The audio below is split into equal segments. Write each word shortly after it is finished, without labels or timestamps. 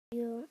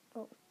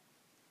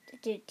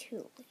did it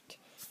too late.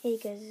 Hey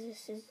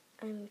guys,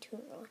 I'm too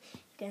early.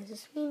 Guys, this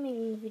is me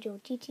making a video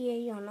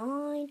GTA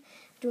Online,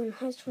 doing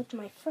heists with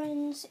my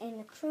friends and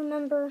a crew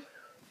member.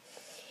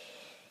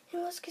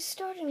 And let's get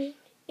started.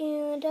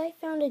 And I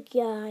found a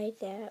guy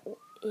that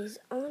is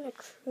on a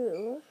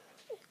crew.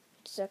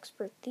 It's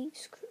Expert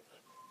Thieves crew.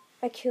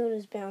 I killed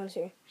his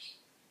bouncer.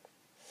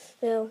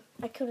 Well,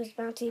 I killed his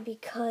bounty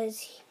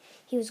because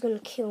he was going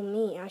to kill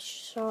me. I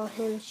saw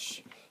him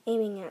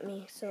aiming at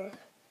me, so...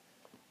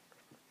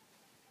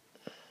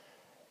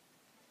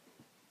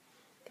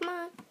 Come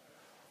on.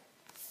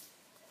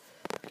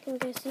 Can you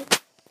guys see?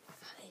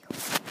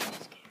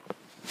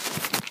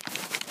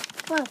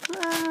 Come on, come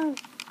on.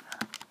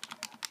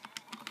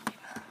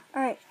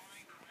 Alright.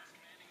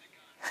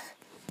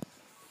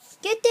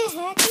 Get the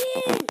heck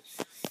in!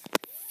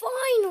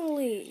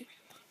 Finally!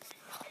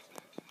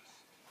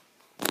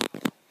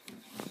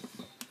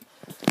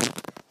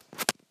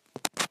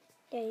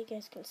 Yeah, you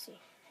guys can see.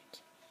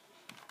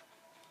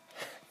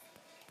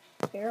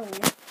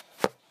 Barely.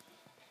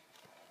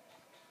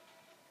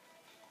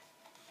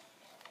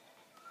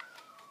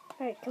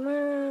 Alright, come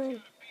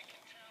on.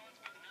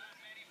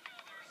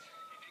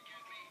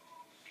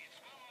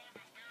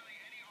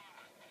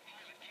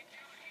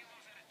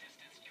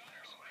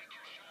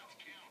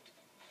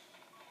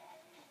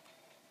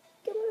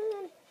 Come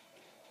on.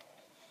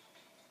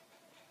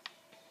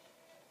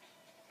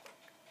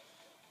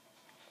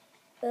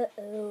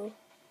 Uh-oh.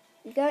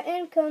 We got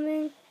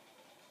incoming.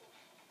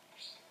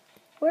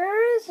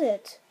 Where is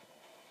it?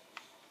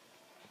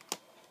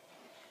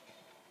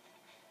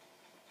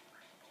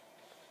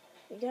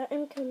 We got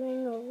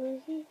incoming over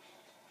here.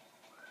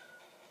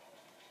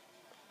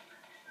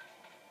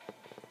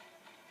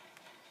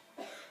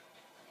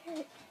 There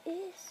it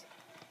is.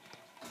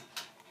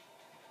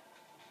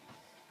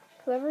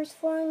 Whoever's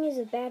flying is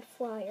a bad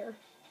flyer.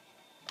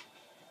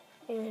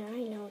 And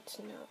I know it's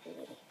not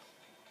me.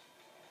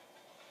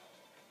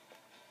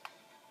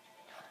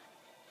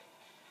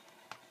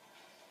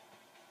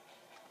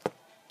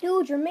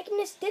 Dude, you're making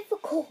this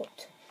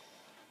difficult.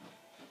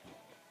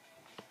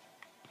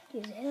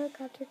 Is a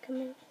helicopter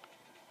coming?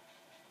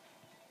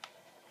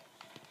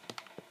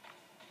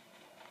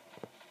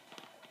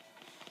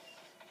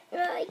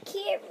 I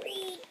can't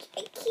reach.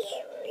 I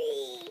can't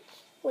reach.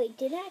 Wait,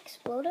 did I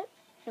explode it?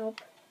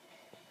 Nope.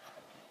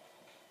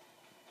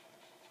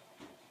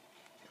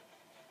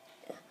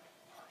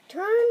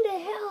 Turn the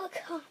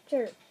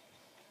helicopter.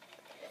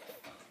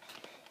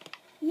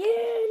 Yeah,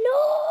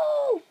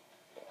 no!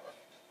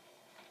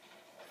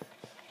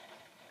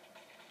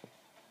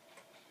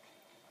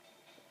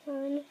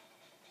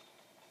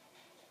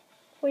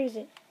 Where is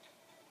it?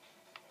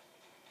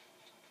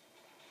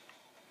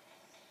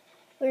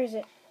 Where is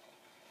it?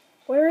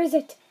 Where is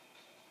it?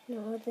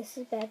 No, this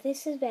is bad.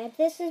 This is bad.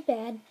 This is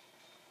bad.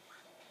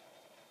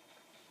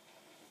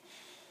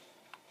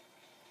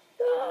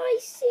 Oh, I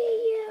see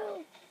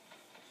you.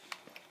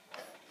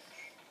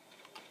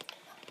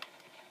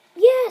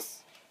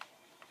 Yes!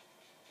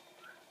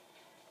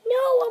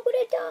 No, I'm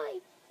gonna die.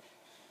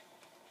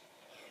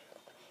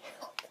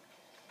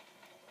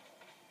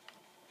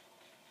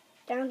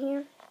 Down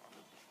here?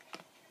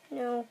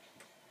 No.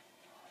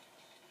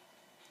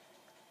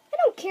 I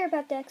don't care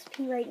about the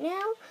XP right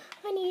now.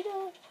 I need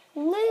to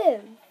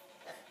live.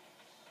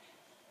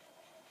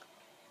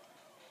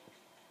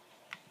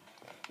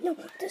 No,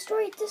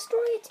 destroy it,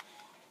 destroy it.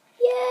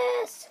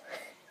 Yes!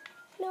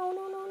 No,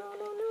 no, no, no,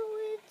 no, no.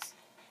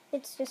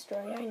 It's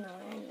destroyed. I know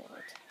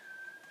it.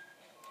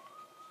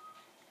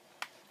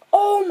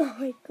 Oh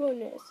my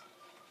goodness.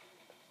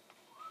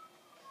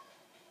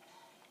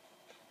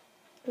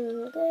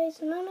 Guys,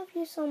 none of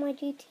you saw my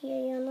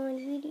GTA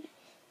Online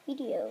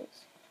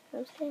videos.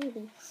 I'm starting to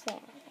be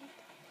sad.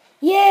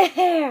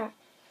 Yeah!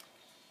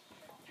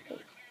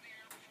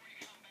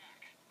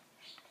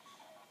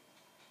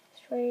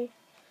 Destroy.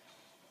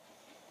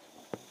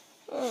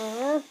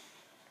 Aww.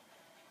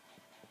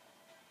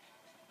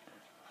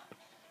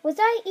 Was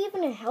I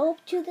even a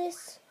help to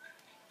this?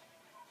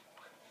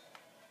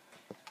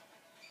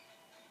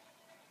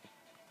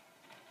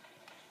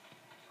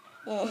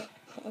 Sorry.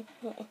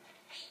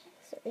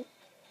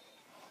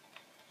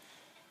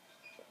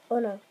 Oh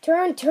no.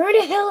 Turn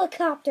the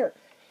helicopter!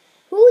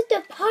 Who's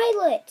the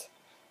pilot?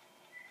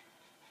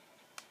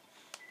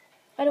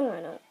 I don't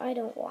wanna know who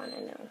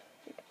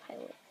the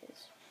pilot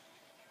is.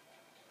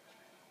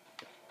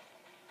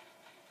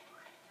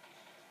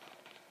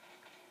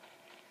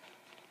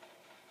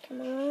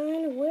 Come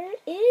on, where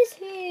is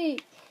he?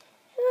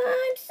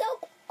 I'm so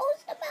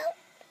close about.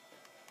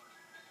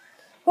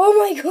 Oh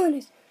my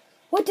goodness!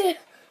 What the?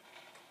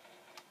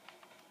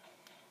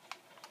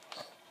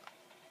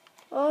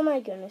 Oh my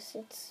goodness!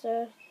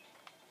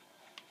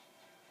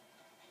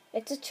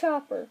 It's a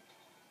chopper.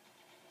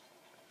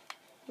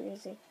 Where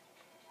is he?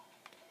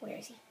 Where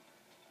is he?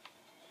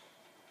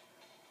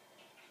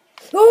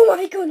 Oh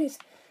my goodness!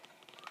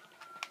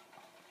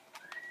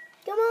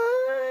 Come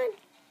on!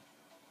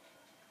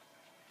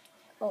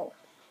 Oh.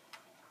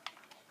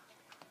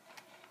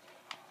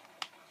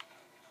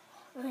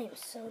 I am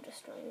so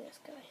destroying this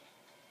guy.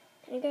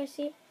 Can you guys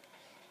see?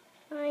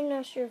 I'm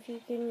not sure if you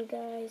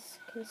guys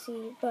can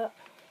see, but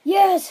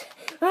yes!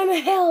 I'm a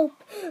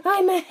help!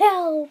 I'm a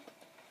help!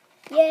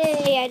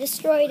 Yay, I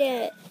destroyed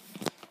it.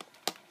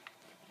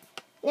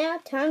 Now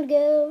time to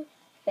go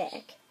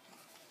back.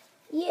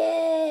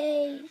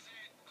 Yay!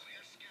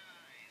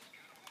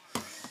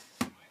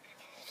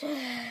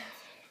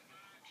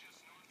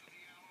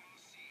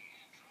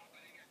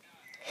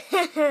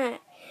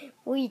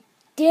 We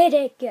did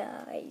it,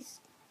 guys.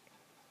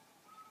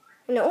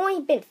 And it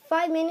only been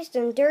 5 minutes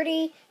and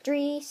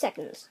 33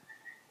 seconds.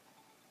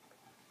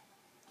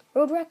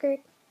 World record.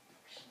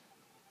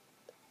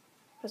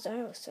 As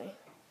I was saying,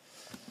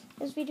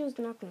 this video is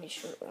not going to be a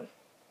short one.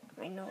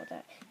 I know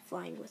that.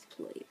 Flying with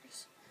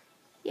players.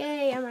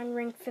 Yay, I'm on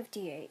rank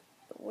 58.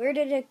 But where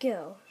did it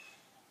go?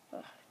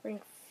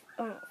 Rank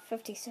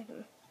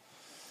 57.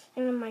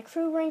 And then my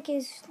crew rank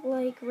is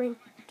like rank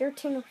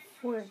 13 or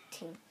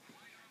 14.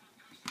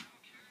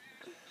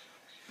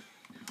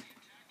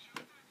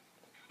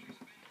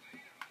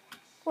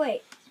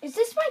 Wait, is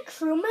this my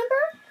crew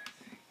member?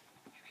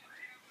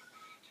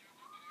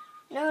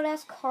 No,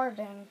 that's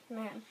Carbon,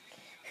 man.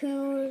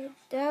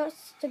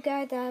 That's the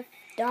guy that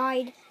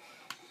died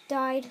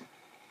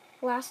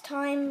last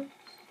time.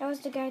 That was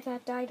the guy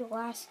that died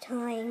last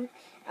time.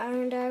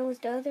 And I was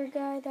the other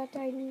guy that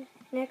died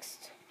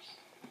next.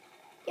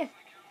 Yeah.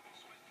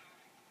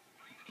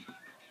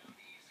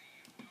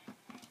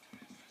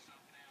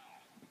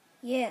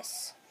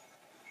 Yes.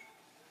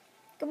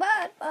 Come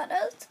on,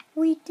 Butters.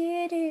 We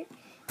did it.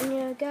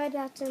 And the guy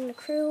that's in the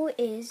crew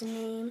is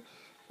named,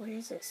 where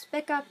is it?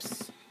 Spec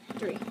Ops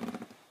 3.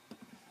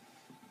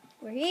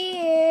 We're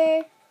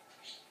here.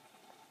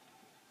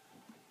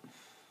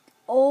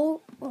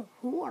 Oh,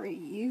 who are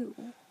you?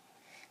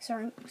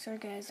 Sorry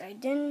guys, I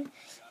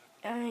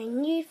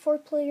need 4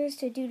 players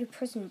to do the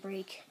prison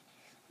break.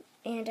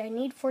 And I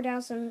need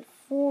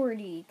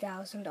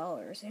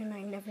 $40,000, and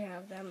I never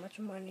have that much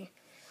money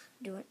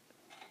to do it.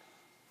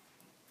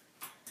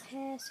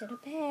 Pass it a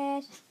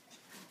pass.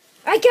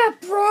 I got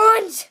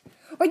bronze!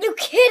 Are you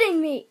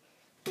kidding me?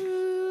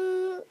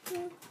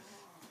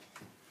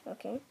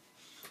 Okay.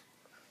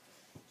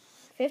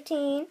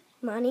 15.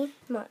 Money.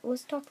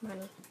 Let's talk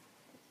money.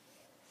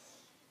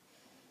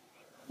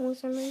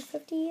 Almost on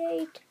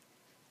 58.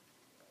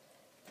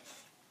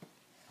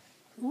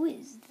 Who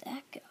is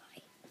that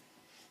guy?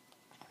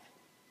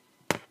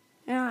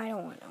 No, I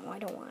don't want to know. I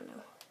don't want to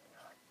know.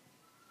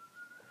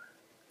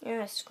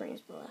 Yeah,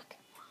 screen's black.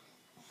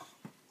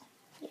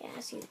 Yeah,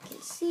 as you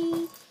can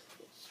see,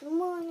 it's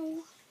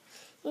morning.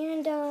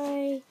 And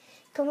I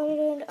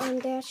commented on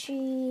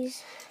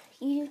Dashy's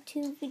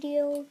YouTube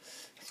video.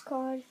 It's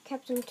called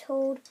Captain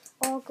Toad,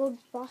 All Gold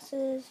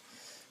Bosses.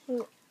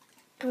 And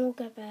we'll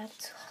get back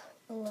at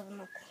 11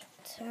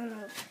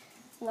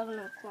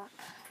 o'clock.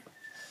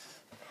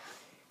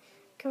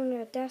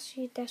 Coming to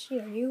Dashy,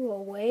 are you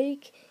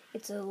awake?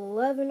 It's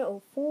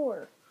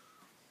 11:04.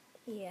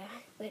 Yeah,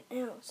 but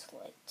now it's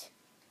like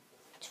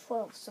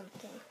 12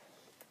 something.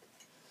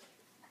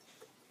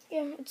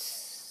 Yeah, it's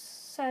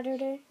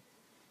Saturday.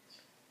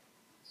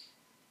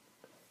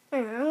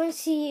 I'm gonna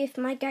see if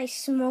my guy's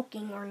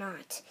smoking or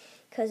not.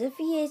 Because if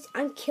he is,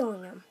 I'm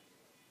killing him.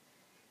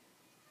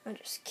 I'm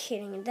just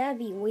kidding. That'd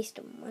be a waste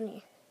of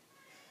money.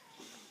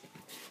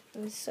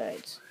 And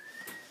besides.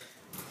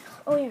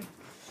 Oh yeah.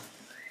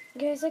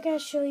 Guys, I gotta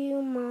show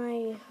you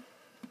my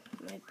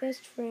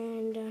best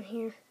friend down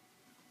here.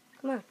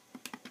 Come on.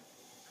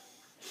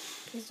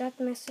 Is that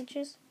the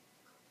messages?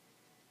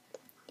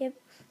 Yep.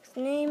 His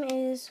name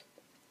is...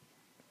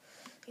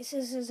 This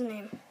is his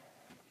name.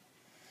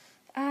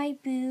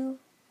 Blue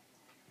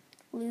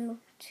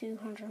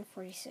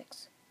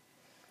 246.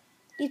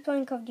 He's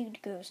playing Call of Duty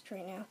Ghost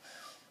right now.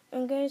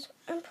 And guys,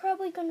 I'm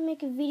probably going to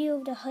make a video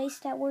of the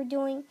heist that we're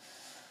doing.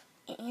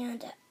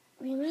 And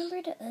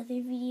remember the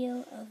other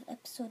video of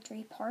episode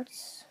 3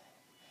 parts?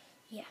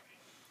 Yeah.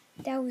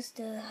 That was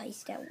the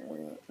heist that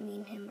me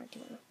and him are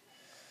doing.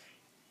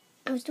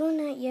 I was doing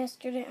that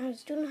yesterday. I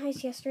was doing the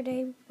heist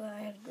yesterday, but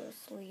I had to go to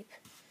sleep.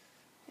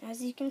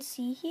 As you can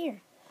see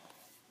here.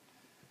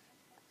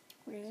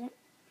 Where is it?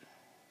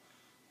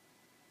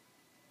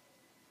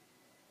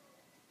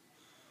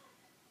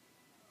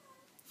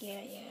 Yeah,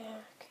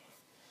 okay.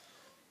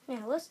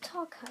 Now, let's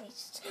talk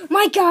heists.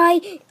 My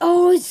guy!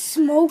 Oh, he's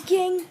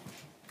smoking?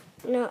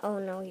 No, oh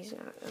no, he's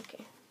not.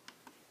 Okay.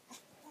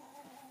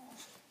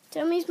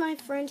 Tell me he's my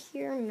friend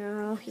here.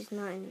 No, he's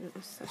not in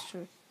a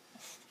session.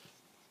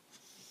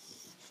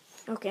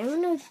 Okay,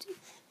 I'm gonna do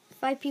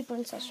 5 people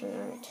in session,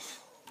 alright.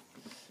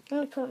 I'm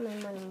gonna put my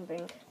money in the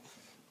bank.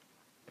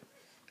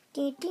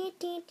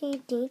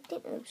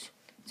 Oops.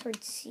 It's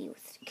hard to see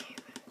with the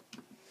camera.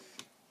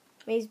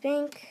 Maze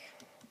bank.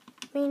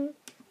 Main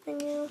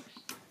menu.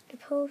 The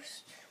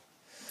post.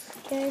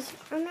 Guys,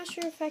 I'm not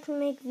sure if I can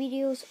make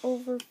videos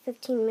over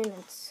 15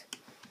 minutes.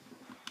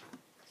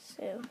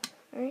 So,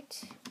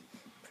 alright.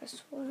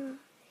 Press 1.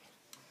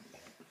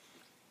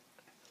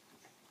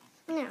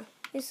 Now,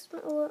 this is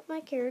what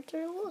my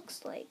character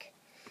looks like.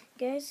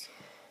 Guys.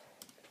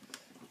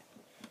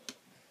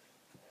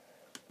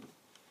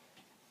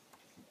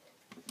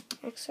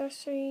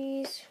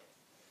 Accessories.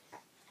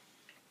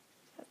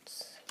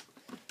 That's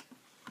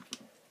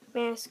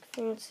mask,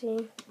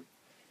 fancy.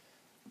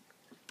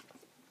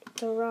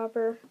 The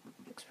robber,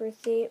 expert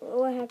thief.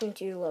 What happened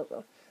to your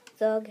logo?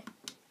 Thug,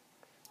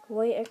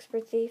 white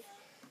expert thief.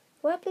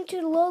 What happened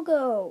to the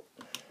logo?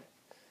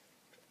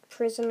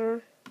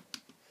 Prisoner,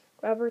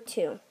 robber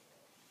 2.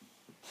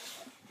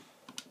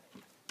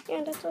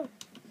 Yeah, that's all.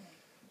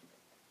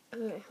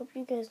 I hope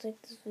you guys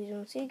like this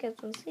video. See you guys.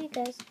 See you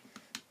guys.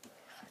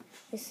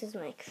 This is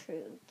my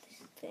crew.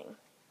 This thing.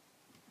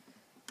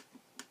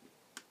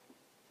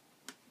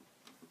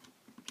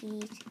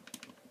 Peace.